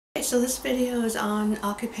Okay, so this video is on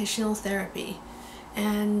occupational therapy,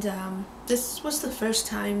 and this was the first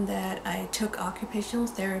time that I took occupational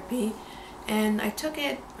therapy, and I took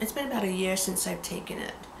it, it's been about a year since I've taken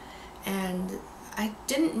it, and I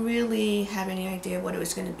didn't really have any idea what it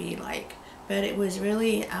was going to be like, but it was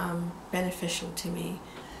really beneficial to me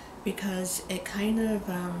because it kind of,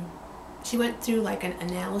 she went through like an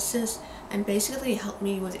analysis and basically helped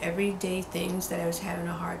me with everyday things that I was having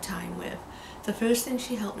a hard time with. The first thing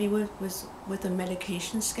she helped me with was with a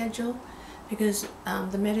medication schedule, because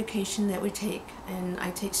the medication that we take, and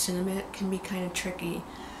I take Cinemet, can be kind of tricky.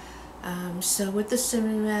 So with the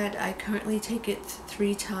Cinemet, I currently take it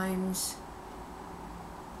 3 times,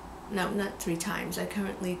 no, not 3 times, I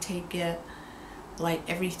currently take it like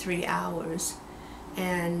every 3 hours,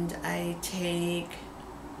 and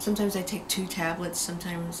sometimes I take 2 tablets,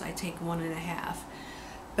 sometimes I take 1.5.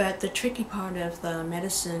 But the tricky part of the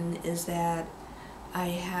medicine is that I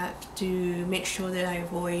have to make sure that I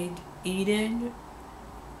avoid eating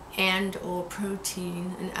and or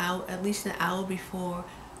protein at least an hour before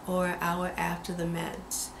or an hour after the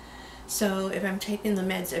meds. So if I'm taking the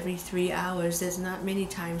meds every 3 hours, there's not many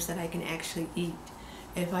times that I can actually eat.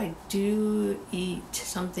 If I do eat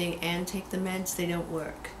something and take the meds, they don't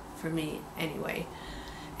work for me anyway.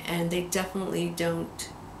 And they definitely don't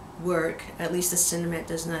work, at least the Cinemet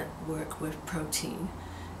does not work with protein,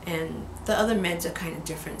 and the other meds are kind of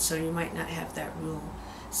different, so you might not have that rule.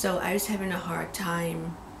 So I was having a hard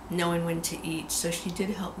time knowing when to eat, so she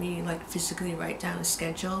did help me like physically write down a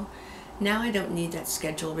schedule. Now I don't need that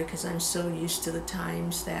schedule because I'm so used to the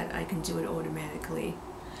times that I can do it automatically.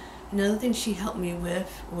 Another thing she helped me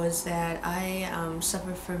with was that I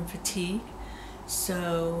suffer from fatigue,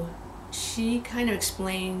 so she kind of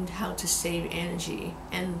explained how to save energy.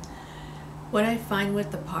 And what I find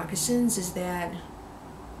with the Parkinson's is that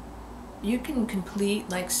you can complete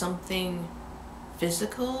like something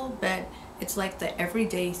physical, but it's like the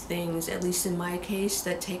everyday things, at least in my case,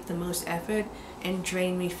 that take the most effort and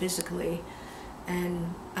drain me physically.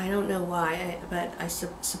 And I don't know why, but I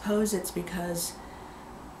suppose it's because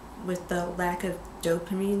with the lack of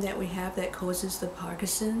dopamine that we have that causes the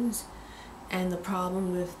Parkinson's, and the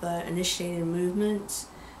problem with the initiated movements,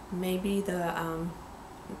 maybe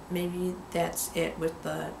that's it with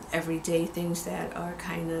the everyday things that are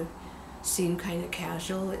seem kind of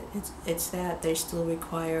casual. It's that they still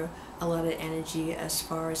require a lot of energy as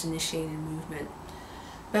far as initiated movement.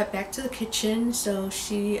 But back to the kitchen, so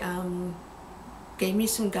she gave me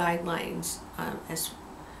some guidelines as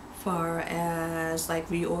far as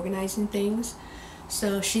like reorganizing things.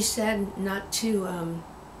 So she said not to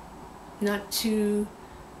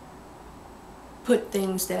put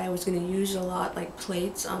things that I was going to use a lot, like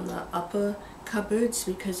plates, on the upper cupboards,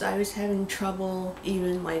 because I was having trouble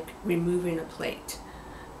even like removing a plate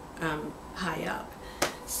high up.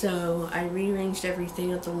 So I rearranged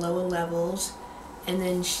everything at the lower levels, and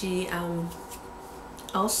then she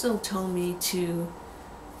also told me to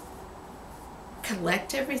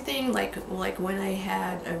collect everything, like when I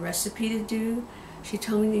had a recipe to do, she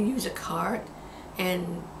told me to use a cart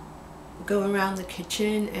and go around the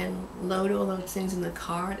kitchen and load all those things in the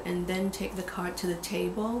cart and then take the cart to the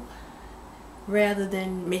table, rather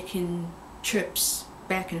than making trips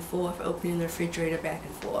back and forth, opening the refrigerator back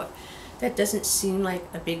and forth. That doesn't seem like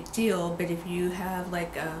a big deal, but if you have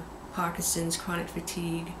like a Parkinson's, chronic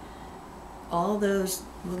fatigue, all those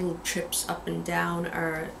little trips up and down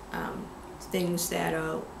are things that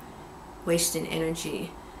are wasting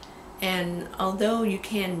energy. And although you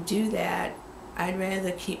can do that, I'd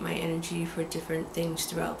rather keep my energy for different things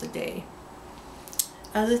throughout the day.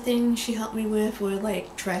 Other things she helped me with were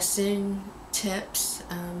like dressing tips,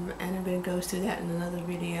 and I'm going to go through that in another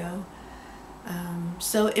video.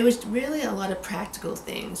 So it was really a lot of practical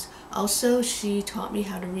things. Also, she taught me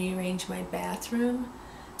how to rearrange my bathroom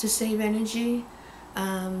to save energy.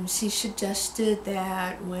 She suggested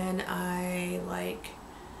that when I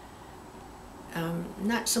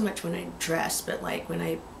not so much when I dress, but like when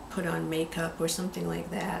I put on makeup or something like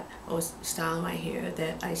that, or style my hair,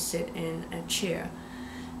 that I sit in a chair.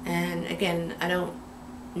 And again, I don't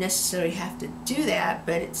necessarily have to do that,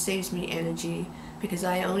 but it saves me energy because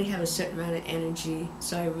I only have a certain amount of energy,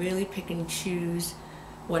 so I really pick and choose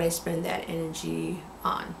what I spend that energy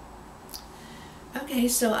on. Okay,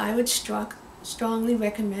 so I would strongly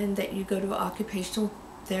recommend that you go to occupational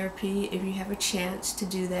therapy if you have a chance to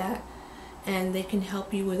do that, and they can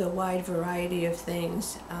help you with a wide variety of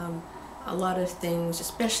things. A lot of things,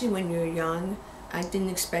 especially when you're young. I didn't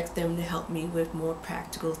expect them to help me with more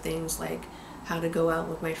practical things like how to go out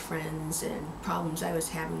with my friends and problems I was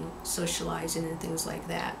having socializing and things like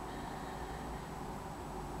that.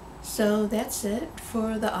 So that's it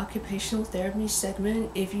for the occupational therapy segment.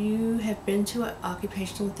 If you have been to an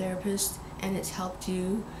occupational therapist and it's helped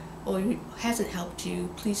you or hasn't helped you,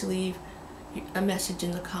 please leave a message in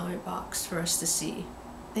the comment box for us to see.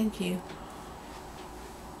 Thank you.